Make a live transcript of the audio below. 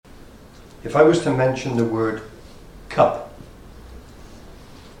If I was to mention the word cup,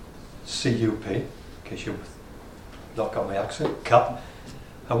 C-U-P, in case you've not got my accent, cup,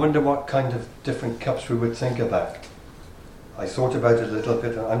 I wonder what kind of different cups we would think about. I thought about it a little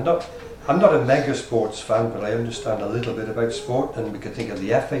bit. I'm not a mega sports fan, but I understand a little bit about sport, and we can think of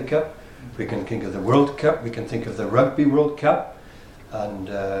the FA Cup, we can think of the World Cup, we can think of the Rugby World Cup, and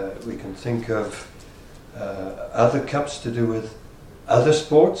we can think of other cups to do with other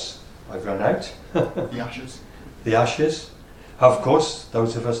sports. I've run out. The Ashes. The Ashes. Of course,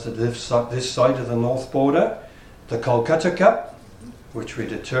 those of us that live this side of the North Border, the Kolkata Cup, which we're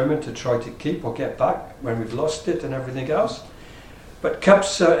determined to try to keep or get back when we've lost it and everything else. But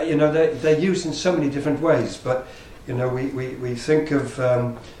cups, they're used in so many different ways. But, we think of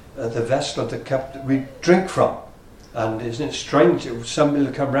the vessel, the cup that we drink from. And isn't it strange? Somebody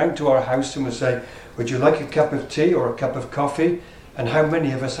will come round to our house and will say, would you like a cup of tea or a cup of coffee? And how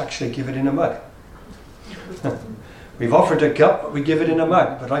many of us actually give it in a mug? We've offered a cup, but we give it in a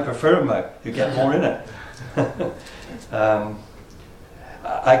mug. But I prefer a mug. You get more in it.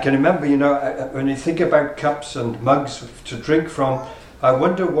 I can remember, when you think about cups and mugs to drink from, I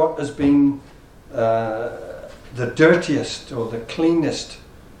wonder what has been the dirtiest or the cleanest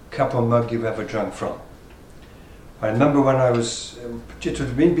cup or mug you've ever drunk from. I remember when it would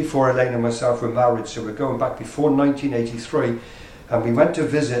have been before Elaine and myself were married, so we're going back before 1983, and we went to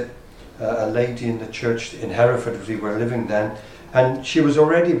visit a lady in the church in Hereford, as we were living then, and she was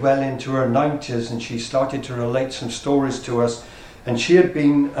already well into her 90s, and she started to relate some stories to us, and she had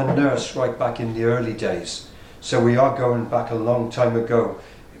been a nurse right back in the early days. So we are going back a long time ago,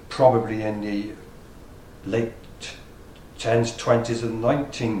 probably in the late 10s, 20s and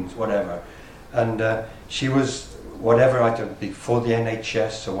 19s, whatever. And she was, whatever, I don't know, before the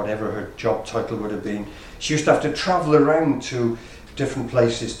NHS or whatever her job title would have been, she used to have to travel around to different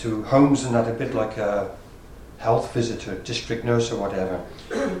places, to homes and that, a bit like a health visitor, district nurse or whatever.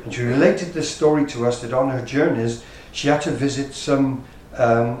 And she related this story to us that on her journeys, she had to visit some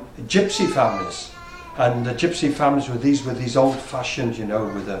gypsy families. And the gypsy families were these old-fashioned,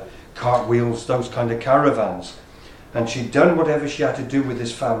 with the cartwheels, those kind of caravans. And she'd done whatever she had to do with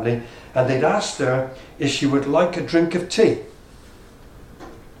this family, and they'd asked her if she would like a drink of tea.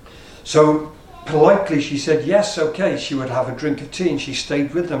 So politely she said yes, okay, she would have a drink of tea, and she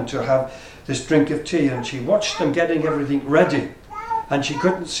stayed with them to have this drink of tea, and she watched them getting everything ready, and she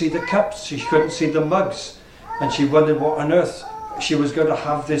couldn't see the cups, she couldn't see the mugs, and she wondered what on earth she was going to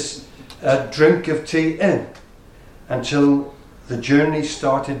have this drink of tea in, until the journey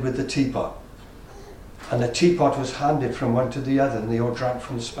started with the teapot. And the teapot was handed from one to the other, and they all drank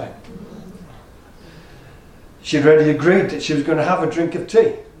from the spout. She'd already agreed that she was going to have a drink of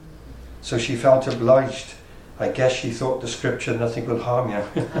tea, so she felt obliged. I guess she thought the scripture, nothing will harm you.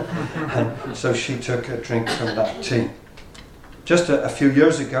 And so she took a drink from that tea. Just a few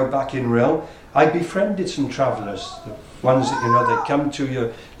years ago, back in Rill, I befriended some travellers, the ones that, they come to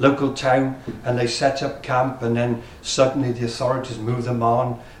your local town and they set up camp, and then suddenly the authorities move them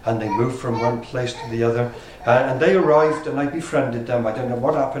on and they move from one place to the other. And they arrived and I befriended them. I don't know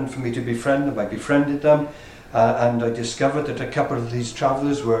what happened for me to befriend them. I befriended them and I discovered that a couple of these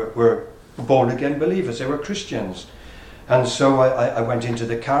travellers were born-again believers. They were Christians. And so I went into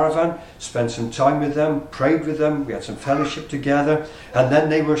the caravan, spent some time with them, prayed with them, we had some fellowship together, and then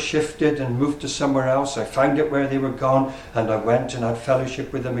they were shifted and moved to somewhere else. I found out where they were gone, and I went and had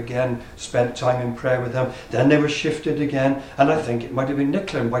fellowship with them again, spent time in prayer with them. Then they were shifted again, and I think it might have been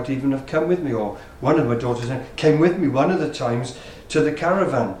Nicola, might even have come with me, or one of my daughters came with me one of the times to the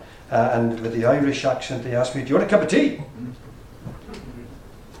caravan. And with the Irish accent, they asked me, do you want a cup of tea?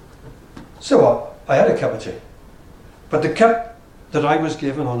 So what? I had a cup of tea. But the cup that I was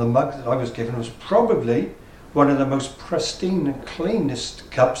given, or the mug that I was given, was probably one of the most pristine and cleanest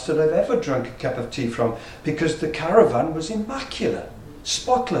cups that I've ever drunk a cup of tea from, because the caravan was immaculate,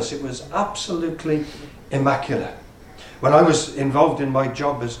 spotless. It was absolutely immaculate. When I was involved in my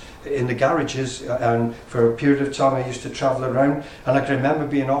job as in the garages, and for a period of time I used to travel around, and I can remember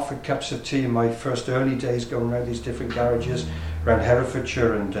being offered cups of tea in my first early days, going around these different garages around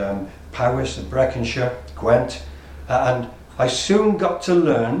Herefordshire and Powys and Brecconshire, Gwent. And I soon got to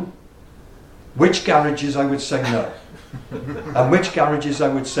learn which garages I would say no and which garages I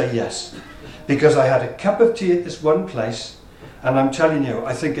would say yes, because I had a cup of tea at this one place, and I'm telling you,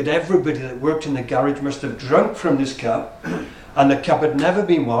 I think that everybody that worked in the garage must have drunk from this cup, and the cup had never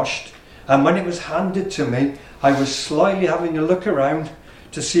been washed. And when it was handed to me, I was slyly having a look around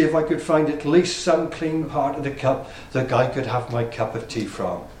to see if I could find at least some clean part of the cup that I could have my cup of tea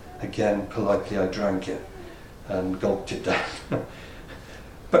from. Again, politely I drank it and gulped it down.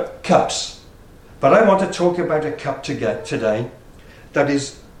 But cups. But I want to talk about a cup today that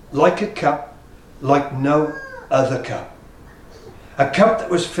is like a cup, like no other cup. A cup that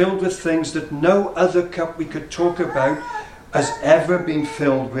was filled with things that no other cup we could talk about has ever been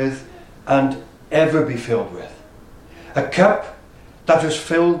filled with and ever be filled with. A cup that was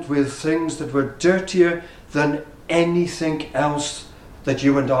filled with things that were dirtier than anything else that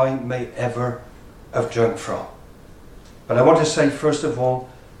you and I may ever have drunk from. But I want to say first of all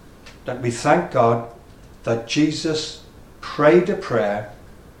that we thank God that Jesus prayed a prayer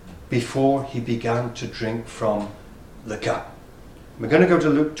before he began to drink from the cup. We're going to go to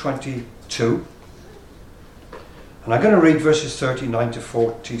Luke 22, and I'm going to read verses 39 to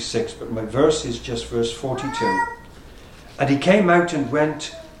 46, but my verse is just verse 42. And he came out and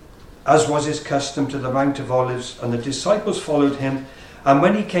went, as was his custom, to the Mount of Olives, and the disciples followed him. And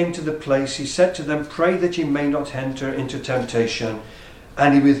when he came to the place, he said to them, "Pray that ye may not enter into temptation."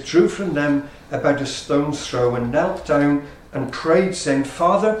 And he withdrew from them about a stone's throw, and knelt down and prayed, saying,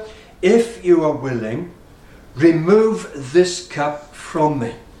 "Father, if you are willing, remove this cup from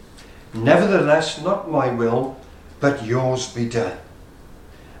me. Nevertheless, not my will, but yours be done."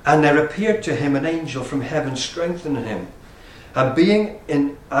 And there appeared to him an angel from heaven, strengthening him. And being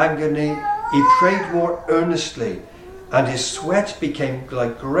in agony, he prayed more earnestly, and his sweat became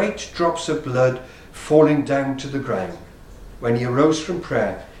like great drops of blood falling down to the ground. When he arose from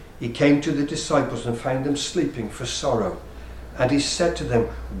prayer, he came to the disciples and found them sleeping for sorrow. And he said to them,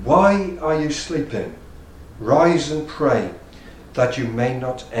 "Why are you sleeping? Rise and pray, that you may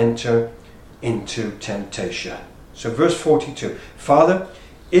not enter into temptation." So verse 42, "Father,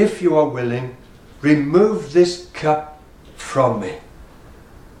 if you are willing, remove this cup from me.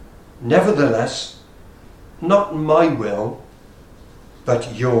 Nevertheless, not my will,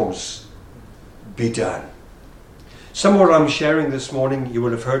 but yours be done." Some of what I'm sharing this morning, you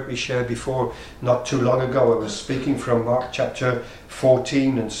will have heard me share before, not too long ago. I was speaking from Mark chapter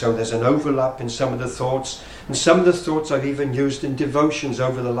 14, and so there's an overlap in some of the thoughts. And some of the thoughts I've even used in devotions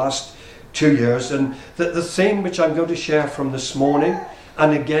over the last 2 years. And the theme which I'm going to share from this morning,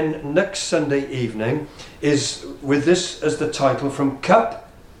 and again next Sunday evening, is with this as the title: From Cup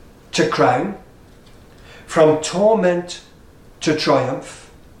to Crown, from Torment to Triumph,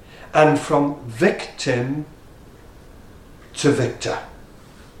 and from Victim to Victor.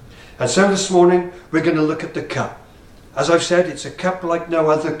 And so this morning we're going to look at the cup. As I've said, it's a cup like no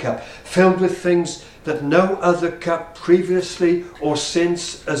other cup, filled with things that no other cup previously or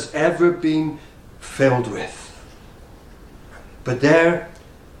since has ever been filled with. But there,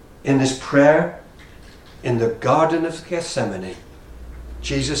 in this prayer, in the Garden of Gethsemane,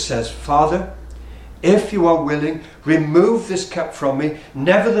 Jesus says, "Father, if you are willing, remove this cup from me.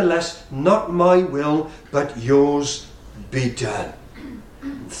 Nevertheless, not my will, but yours be done."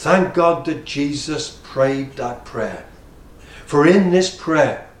 Thank God that Jesus prayed that prayer. For in this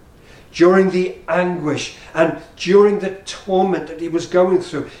prayer, during the anguish and during the torment that he was going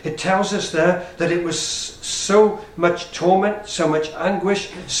through, it tells us there that it was so much torment, so much anguish,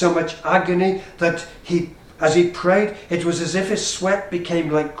 so much agony, that as he prayed, it was as if his sweat became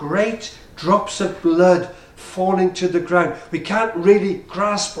like great drops of blood falling to the ground. We can't really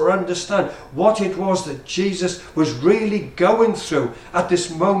grasp or understand what it was that Jesus was really going through at this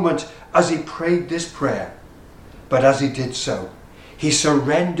moment as he prayed this prayer. But as he did so, he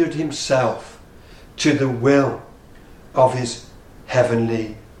surrendered himself to the will of his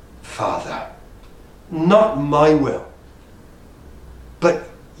heavenly Father. Not my will, but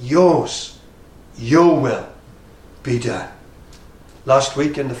yours, your will be done. Last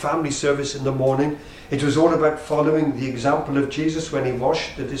week in the family service in the morning, it was all about following the example of Jesus when he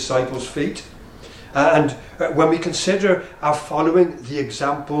washed the disciples' feet. And when we consider our following the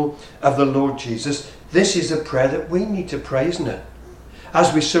example of the Lord Jesus, this is a prayer that we need to pray, isn't it?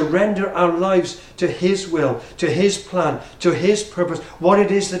 As we surrender our lives to his will, to his plan, to his purpose, what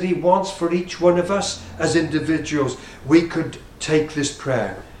it is that he wants for each one of us as individuals, we could take this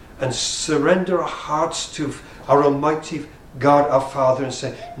prayer and surrender our hearts to our Almighty God, our Father, and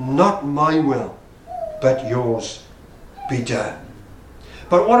say, "Not my will, but yours be done."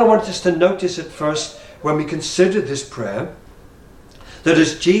 But what I want us to notice at first, when we consider this prayer, that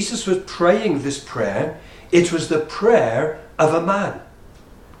as Jesus was praying this prayer, it was the prayer of a man.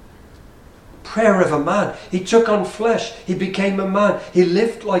 Prayer of a man. He took on flesh. He became a man. He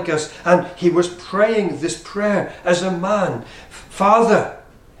lived like us, and he was praying this prayer as a man. "Father,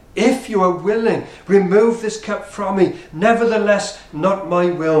 if you are willing, remove this cup from me. Nevertheless, not my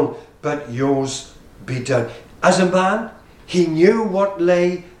will, but yours be done." As a man, he knew what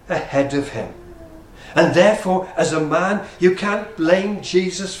lay ahead of him. And therefore, as a man, you can't blame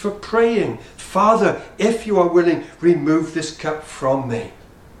Jesus for praying, Father, if you are willing, remove this cup from me.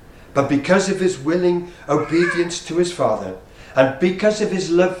 But because of his willing obedience to his Father, and because of his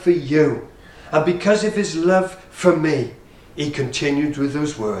love for you, and because of his love for me, he continued with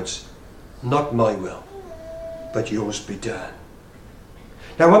those words, not my will, but yours be done.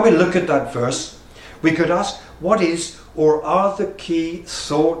 Now when we look at that verse, we could ask, what is or are the key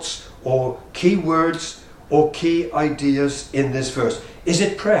thoughts or key words or key ideas in this verse? Is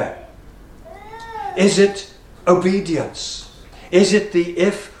it prayer? Is it obedience? Is it the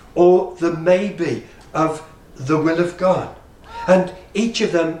if or the maybe of the will of God? And each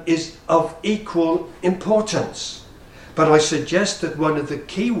of them is of equal importance. But I suggest that one of the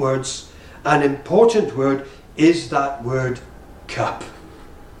key words, an important word, is that word cup.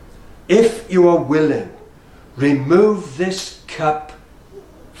 If you are willing, remove this cup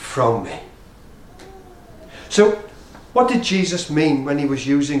from me. So, what did Jesus mean when he was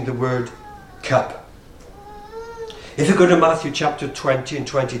using the word cup? If you go to Matthew chapter 20 and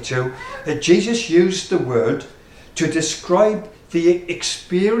 22, Jesus used the word to describe the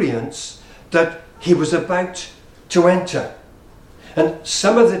experience that he was about to enter. And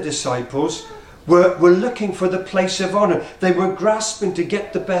some of the disciples were looking for the place of honour. They were grasping to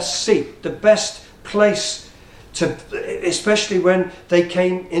get the best seat, the best place, especially when they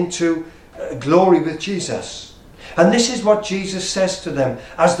came into glory with Jesus. And this is what Jesus says to them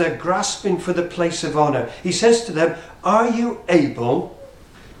as they're grasping for the place of honour. He says to them, are you able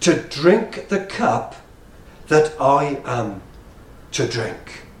to drink the cup that I am to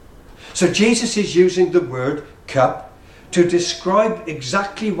drink? So Jesus is using the word cup to describe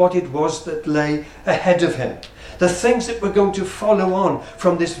exactly what it was that lay ahead of him. The things that were going to follow on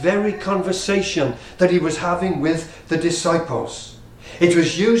from this very conversation that he was having with the disciples. It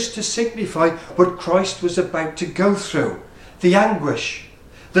was used to signify what Christ was about to go through. The anguish,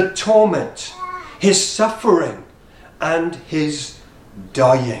 the torment, his suffering, and his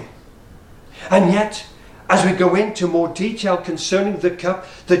dying. And yet, as we go into more detail concerning the cup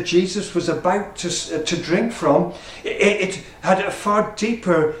that Jesus was about to drink from, it had a far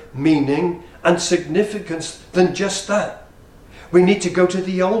deeper meaning and significance than just that. We need to go to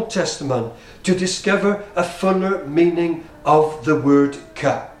the Old Testament to discover a fuller meaning of the word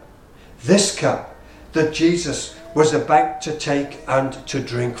cup. This cup that Jesus was about to take and to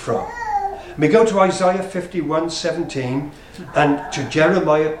drink from. We go to Isaiah 51:17 and to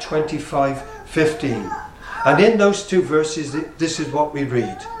Jeremiah 25:15. And in those two verses, this is what we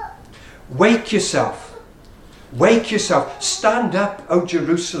read. Wake yourself, stand up, O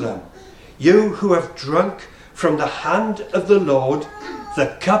Jerusalem, you who have drunk from the hand of the Lord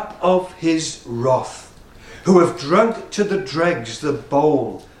the cup of his wrath, who have drunk to the dregs the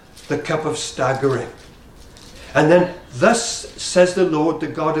bowl, the cup of staggering. And then, thus says the Lord, the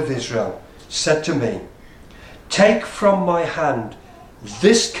God of Israel, said to me, take from my hand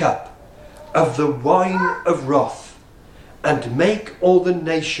this cup of the wine of wrath, and make all the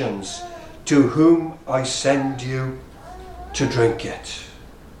nations to whom I send you to drink it.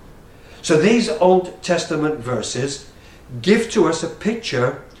 So these Old Testament verses give to us a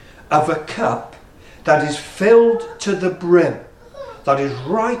picture of a cup that is filled to the brim, that is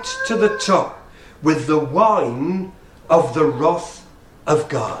right to the top with the wine of the wrath of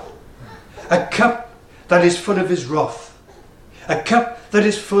God. A cup that is full of his wrath. A cup that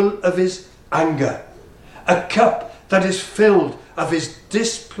is full of his anger. A cup that is filled of his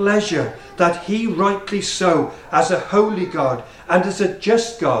displeasure, that he rightly so, as a holy God and as a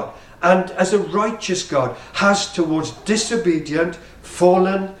just God and as a righteous God, has towards disobedient,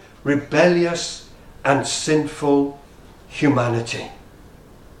 fallen, rebellious and sinful humanity.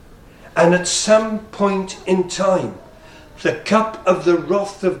 And at some point in time, the cup of the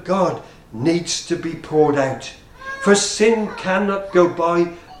wrath of God needs to be poured out, for sin cannot go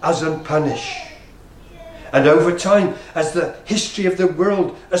by as unpunished. And over time, as the history of the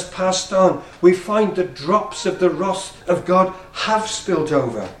world has passed on, we find the drops of the wrath of God have spilled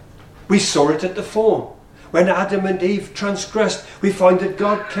over. We saw it at the fall. When Adam and Eve transgressed, we find that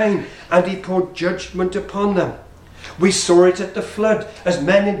God came and he poured judgment upon them. We saw it at the flood, as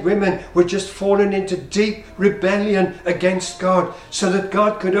men and women were just fallen into deep rebellion against God, so that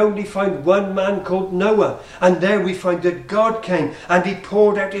God could only find one man called Noah. And there we find that God came and he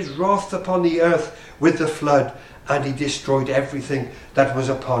poured out his wrath upon the earth with the flood, and he destroyed everything that was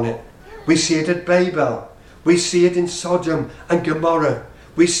upon it. We see it at Babel. We see it in Sodom and Gomorrah.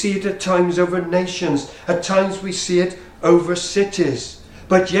 We see it at times over nations. At times we see it over cities.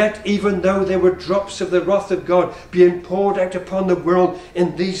 But yet, even though there were drops of the wrath of God being poured out upon the world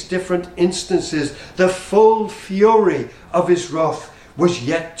in these different instances, the full fury of his wrath was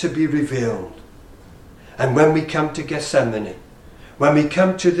yet to be revealed. And when we come to Gethsemane, when we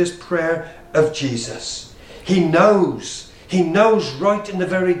come to this prayer of Jesus, he knows right in the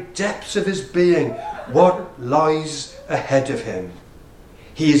very depths of his being what lies ahead of him.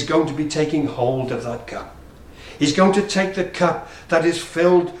 He is going to be taking hold of that cup. He's going to take the cup that is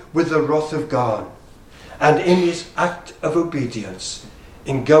filled with the wrath of God. And in his act of obedience,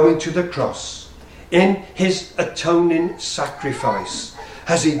 in going to the cross, in his atoning sacrifice,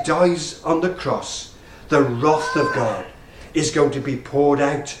 as he dies on the cross, the wrath of God is going to be poured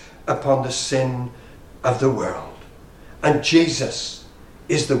out upon the sin of the world. And Jesus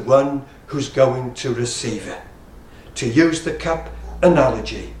is the one who's going to receive it. To use the cup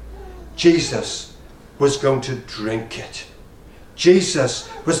analogy, Jesus was going to drink it. Jesus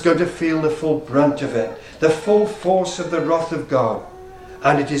was going to feel the full brunt of it, the full force of the wrath of God.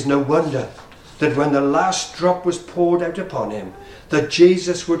 And it is no wonder that when the last drop was poured out upon him, that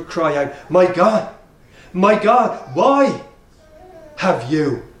Jesus would cry out, my God, why have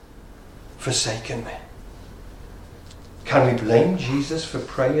you forsaken me?" Can we blame Jesus for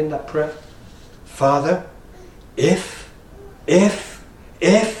praying that prayer? Father, if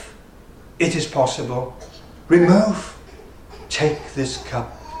it is possible, take this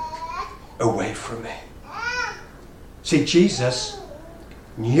cup away from me. See, Jesus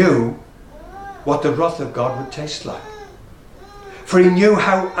knew what the wrath of God would taste like. For he knew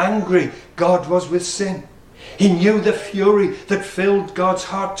how angry God was with sin. He knew the fury that filled God's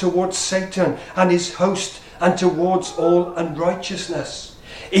heart towards Satan and his host and towards all unrighteousness.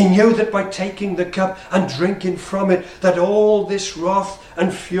 He knew that by taking the cup and drinking from it, that all this wrath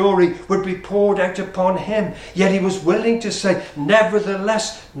and fury would be poured out upon him. Yet he was willing to say,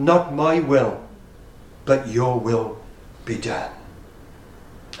 nevertheless, not my will, but your will be done.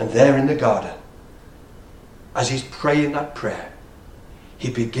 And there in the garden, as he's praying that prayer, he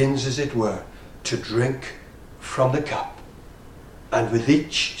begins, as it were, to drink from the cup. And with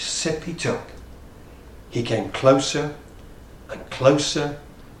each sip he took, he came closer and closer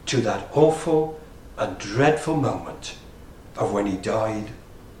to that awful and dreadful moment of when he died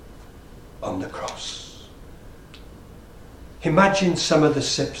on the cross. Imagine some of the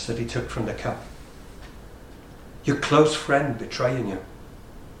sips that he took from the cup. Your close friend betraying you.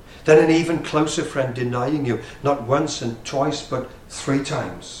 Then an even closer friend denying you, not once and twice, but 3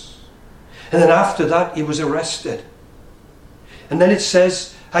 times. And then after that, he was arrested. And then it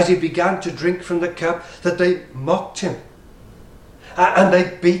says, as he began to drink from the cup, that they mocked him. And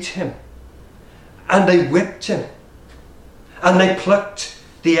they beat him. And they whipped him. And they plucked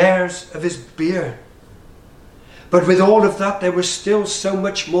the hairs of his beard. But with all of that, there was still so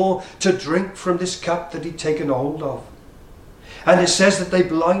much more to drink from this cup that he'd taken hold of. And it says that they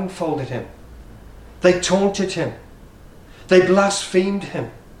blindfolded him. They taunted him. They blasphemed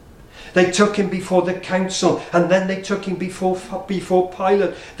him. They took him before the council, and then they took him before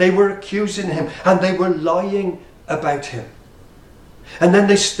Pilate. They were accusing him, and they were lying about him. And then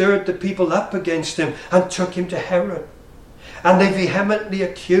they stirred the people up against him and took him to Herod. And they vehemently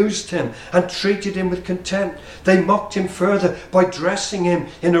accused him and treated him with contempt. They mocked him further by dressing him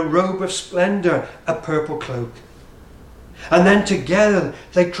in a robe of splendor, a purple cloak. And then together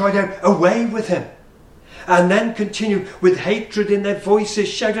they cried out, "Away with him!" And then continued with hatred in their voices,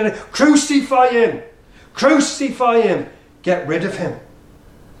 shouting out, "Crucify him! Crucify him! Get rid of him!"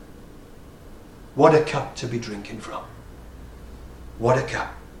 What a cup to be drinking from. What a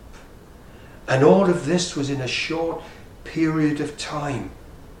cup. And all of this was in a short period of time.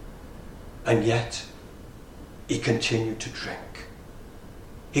 And yet, he continued to drink.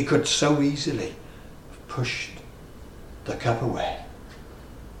 He could so easily have pushed the cup away,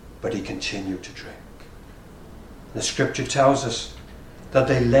 but he continued to drink. The scripture tells us that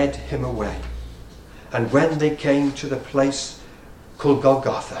they led him away. And when they came to the place called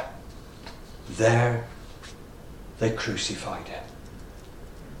Golgotha, there they crucified him.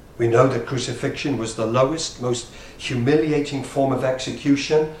 We know that crucifixion was the lowest, most humiliating form of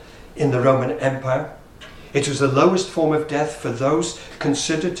execution in the Roman Empire. It was the lowest form of death for those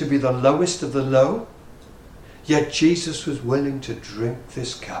considered to be the lowest of the low. Yet Jesus was willing to drink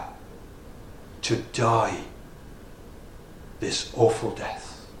this cup, to die this awful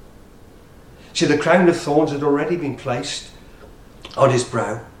death. See, the crown of thorns had already been placed on his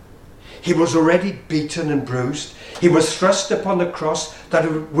brow. He was already beaten and bruised. He was thrust upon the cross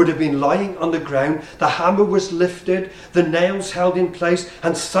that would have been lying on the ground. The hammer was lifted, the nails held in place,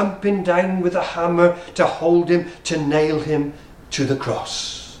 and thumping down with a hammer to hold him, to nail him to the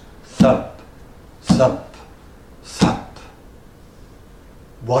cross. Thump, thump, thump.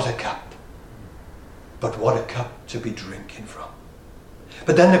 What a cup. But what a cup to be drinking from.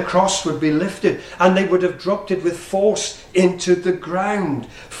 But then the cross would be lifted and they would have dropped it with force into the ground,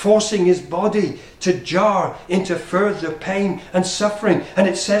 forcing his body to jar into further pain and suffering. And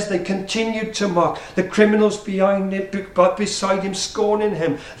it says they continued to mock, the criminals beside him scorning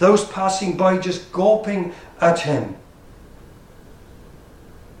him, those passing by just gawping at him.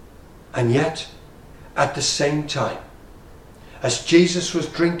 And yet, at the same time, as Jesus was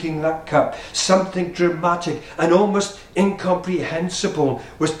drinking that cup, something dramatic and almost incomprehensible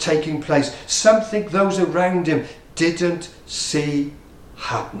was taking place. Something those around him didn't see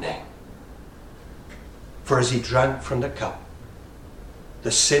happening. For as he drank from the cup,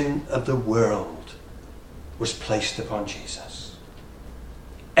 the sin of the world was placed upon Jesus.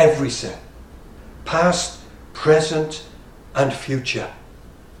 Every sin, past, present, and future.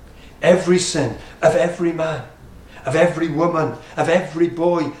 Every sin of every man, of every woman, of every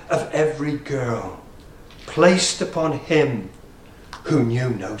boy, of every girl, placed upon him who knew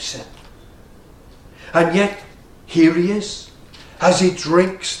no sin. And yet, here he is. As he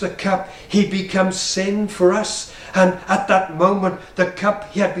drinks the cup, he becomes sin for us. And at that moment, the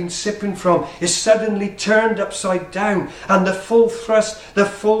cup he had been sipping from is suddenly turned upside down, and the full thrust, the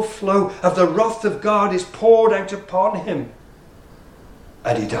full flow of the wrath of God is poured out upon him.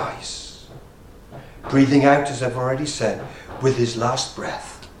 And he dies, breathing out, as I've already said, with his last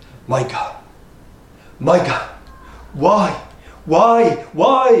breath, my God, why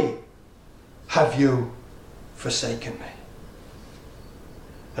have you forsaken me?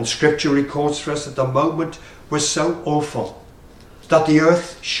 And Scripture records for us that the moment was so awful that the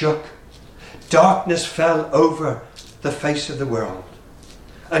earth shook, darkness fell over the face of the world,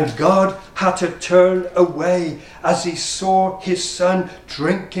 and God had to turn away as he saw his Son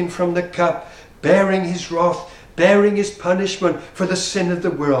drinking from the cup, bearing his wrath, bearing his punishment for the sin of the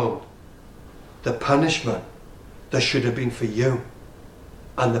world. The punishment that should have been for you,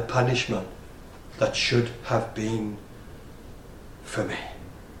 and the punishment that should have been for me.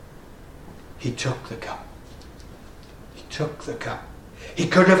 He took the cup. He took the cup. He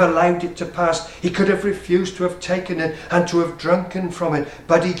could have allowed it to pass. He could have refused to have taken it and to have drunken from it.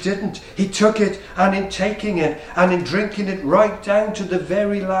 But he didn't. He took it, and in taking it and in drinking it right down to the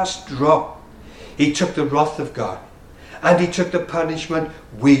very last drop, he took the wrath of God, and he took the punishment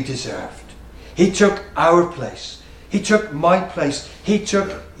we deserved. He took our place. He took my place. He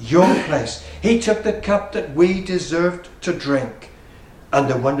took your place. He took the cup that we deserved to drink. And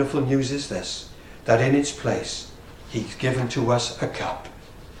the wonderful news is this, that in its place, he's given to us a cup,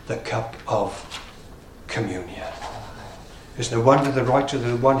 the cup of communion. It's no wonder the writer of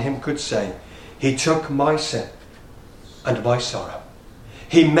the one hymn could say, he took my sin and my sorrow.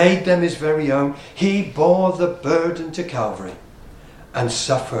 He made them his very own. He bore the burden to Calvary and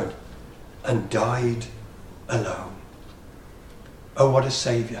suffered and died alone. Oh, what a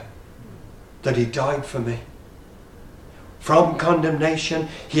Saviour, that he died for me. From condemnation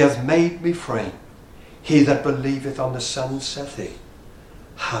he hath made me free. He that believeth on the Son, saith he,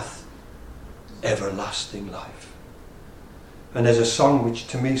 hath everlasting life. And there's a song which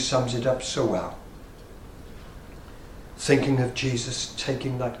to me sums it up so well. Thinking of Jesus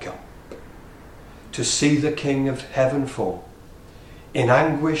taking that cup, to see the King of heaven fall, in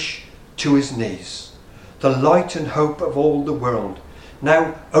anguish to his knees, the light and hope of all the world,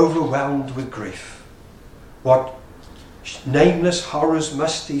 now overwhelmed with grief. What nameless horrors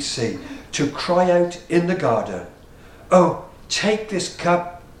must he see, to cry out in the garden, oh, take this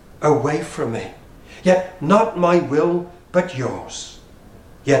cup away from me. Yet not my will, but yours.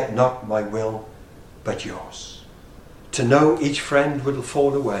 Yet not my will, but yours. To know each friend will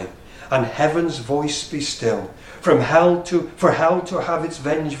fall away, and heaven's voice be still, for hell to have its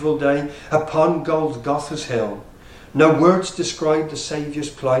vengeful day upon Golgotha's hill. No words describe the Saviour's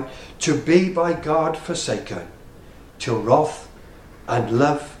plight, to be by God forsaken, till wrath and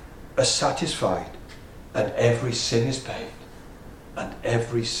love are satisfied, and every sin is paid, and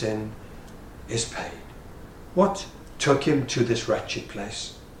every sin is paid. What took him to this wretched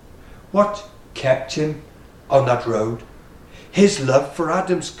place? What kept him on that road? His love for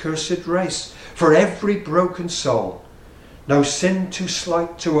Adam's cursed race, for every broken soul. No sin too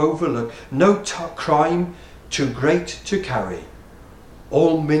slight to overlook, no crime too great to carry,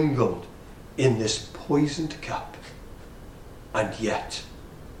 all mingled in this poisoned cup. And yet,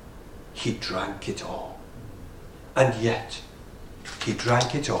 he drank it all. And yet, he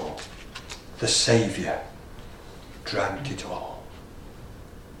drank it all. The Saviour drank it all.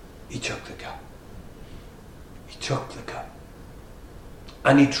 He took the cup. He took the cup.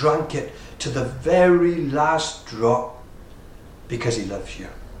 And he drank it to the very last drop because he loves you.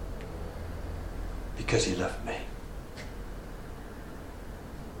 Because he loved me.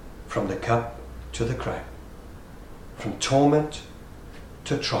 From the cup to the crown. From torment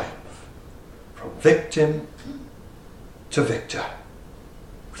to triumph. From victim to victor.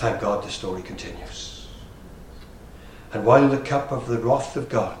 Thank God the story continues. And while the cup of the wrath of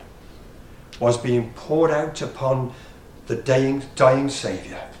God was being poured out upon the dying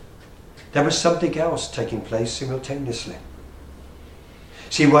Saviour, there was something else taking place simultaneously.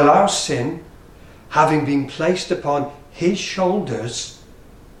 See, while our sin, having been placed upon his shoulders,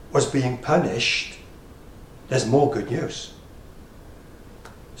 was being punished, there's more good news.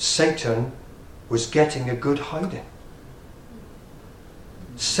 Satan was getting a good hiding.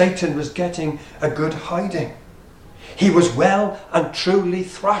 Satan was getting a good hiding. He was well and truly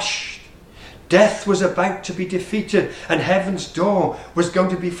thrashed. Death was about to be defeated, and heaven's door was going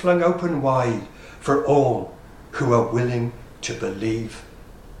to be flung open wide for all who are willing to believe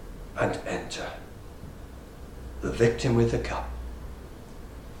and enter. The victim with the cup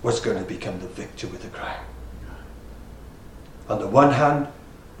was going to become the victor with the crown. On the one hand,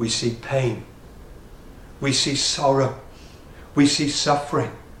 we see pain, we see sorrow, we see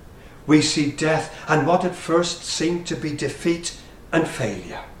suffering, we see death, and what at first seemed to be defeat and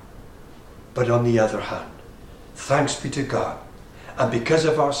failure. But on the other hand, thanks be to God, and because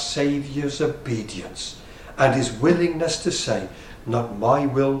of our Saviour's obedience and his willingness to say, not my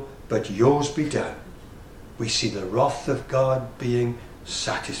will, but yours be done, we see the wrath of God being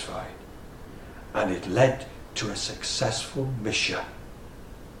satisfied. And it led to a successful mission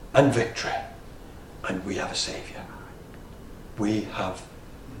and victory. And we have a Saviour. We have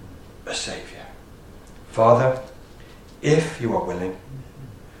a Saviour. Father, if you are willing,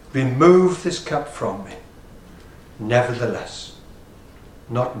 remove this cup from me. Nevertheless,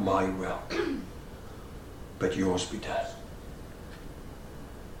 not my will, but yours be done.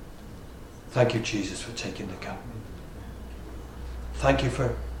 Thank you, Jesus, for taking the cup. Thank you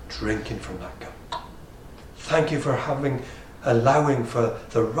for drinking from that cup. Thank you for allowing for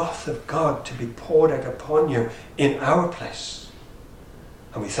the wrath of God to be poured out upon you in our place.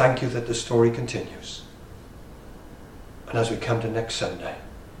 And we thank you that the story continues. And as we come to next Sunday,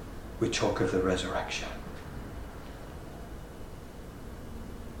 we talk of the resurrection.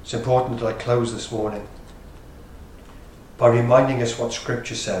 It's important that I close this morning by reminding us what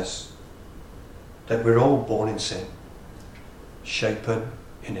Scripture says, that we're all born in sin, shapen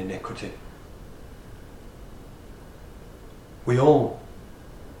in iniquity. We all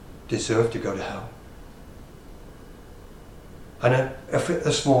deserve to go to hell. And if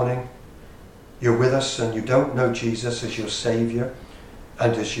this morning you're with us and you don't know Jesus as your Saviour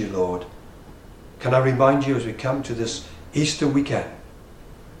and as your Lord, can I remind you as we come to this Easter weekend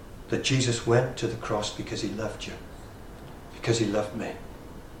that Jesus went to the cross because he loved you, because he loved me,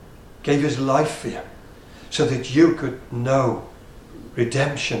 gave his life for you so that you could know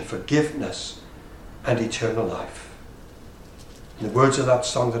redemption, forgiveness and eternal life. In the words of that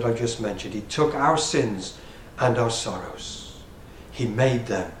song that I just mentioned, he took our sins and our sorrows. He made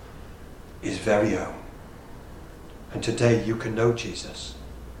them his very own. And today you can know Jesus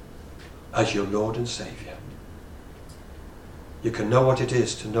as your Lord and Saviour. You can know what it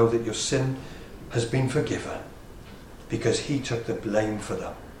is to know that your sin has been forgiven because he took the blame for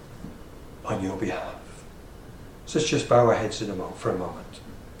them on your behalf. So let's just bow our heads for a moment.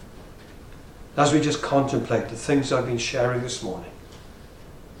 As we just contemplate the things I've been sharing this morning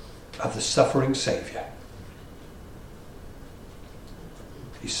of the suffering Saviour.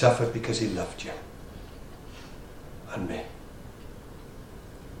 He suffered because he loved you and me.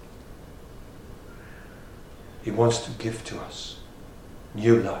 He wants to give to us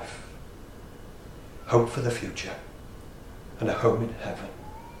new life, hope for the future, and a home in heaven.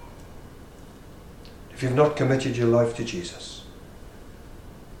 If you've not committed your life to Jesus,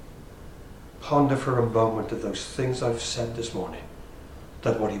 ponder for a moment of those things I've said this morning,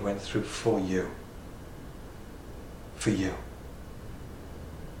 that what he went through for you. For you.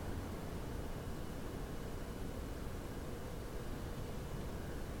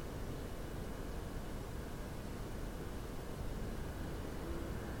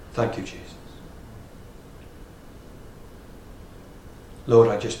 Thank you, Jesus. Lord,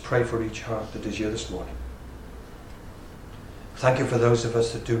 I just pray for each heart that is here this morning. Thank you for those of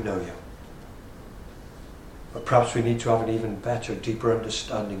us that do know you. But perhaps we need to have an even better, deeper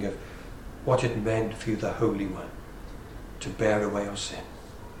understanding of what it meant for you, the Holy One, to bear away our sin.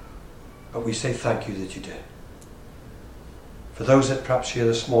 But we say thank you that you did. For those that perhaps here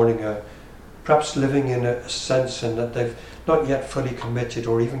this morning are perhaps living in a sense in that they've not yet fully committed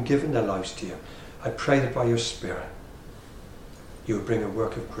or even given their lives to you. I pray that by your Spirit, you would bring a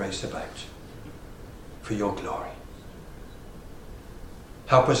work of grace about for your glory.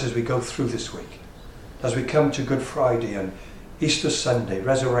 Help us as we go through this week, as we come to Good Friday and Easter Sunday,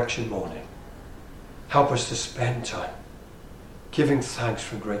 Resurrection morning. Help us to spend time giving thanks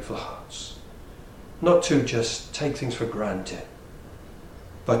from grateful hearts. Not to just take things for granted,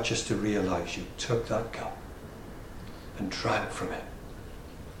 but just to realize you took that cup and drank from it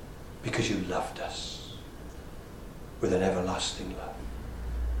because you loved us with an everlasting love.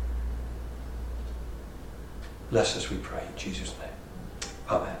 Bless us, we pray, in Jesus' name.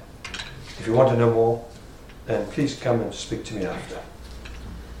 Amen. If you want to know more, then please come and speak to me after.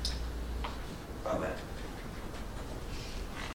 Amen.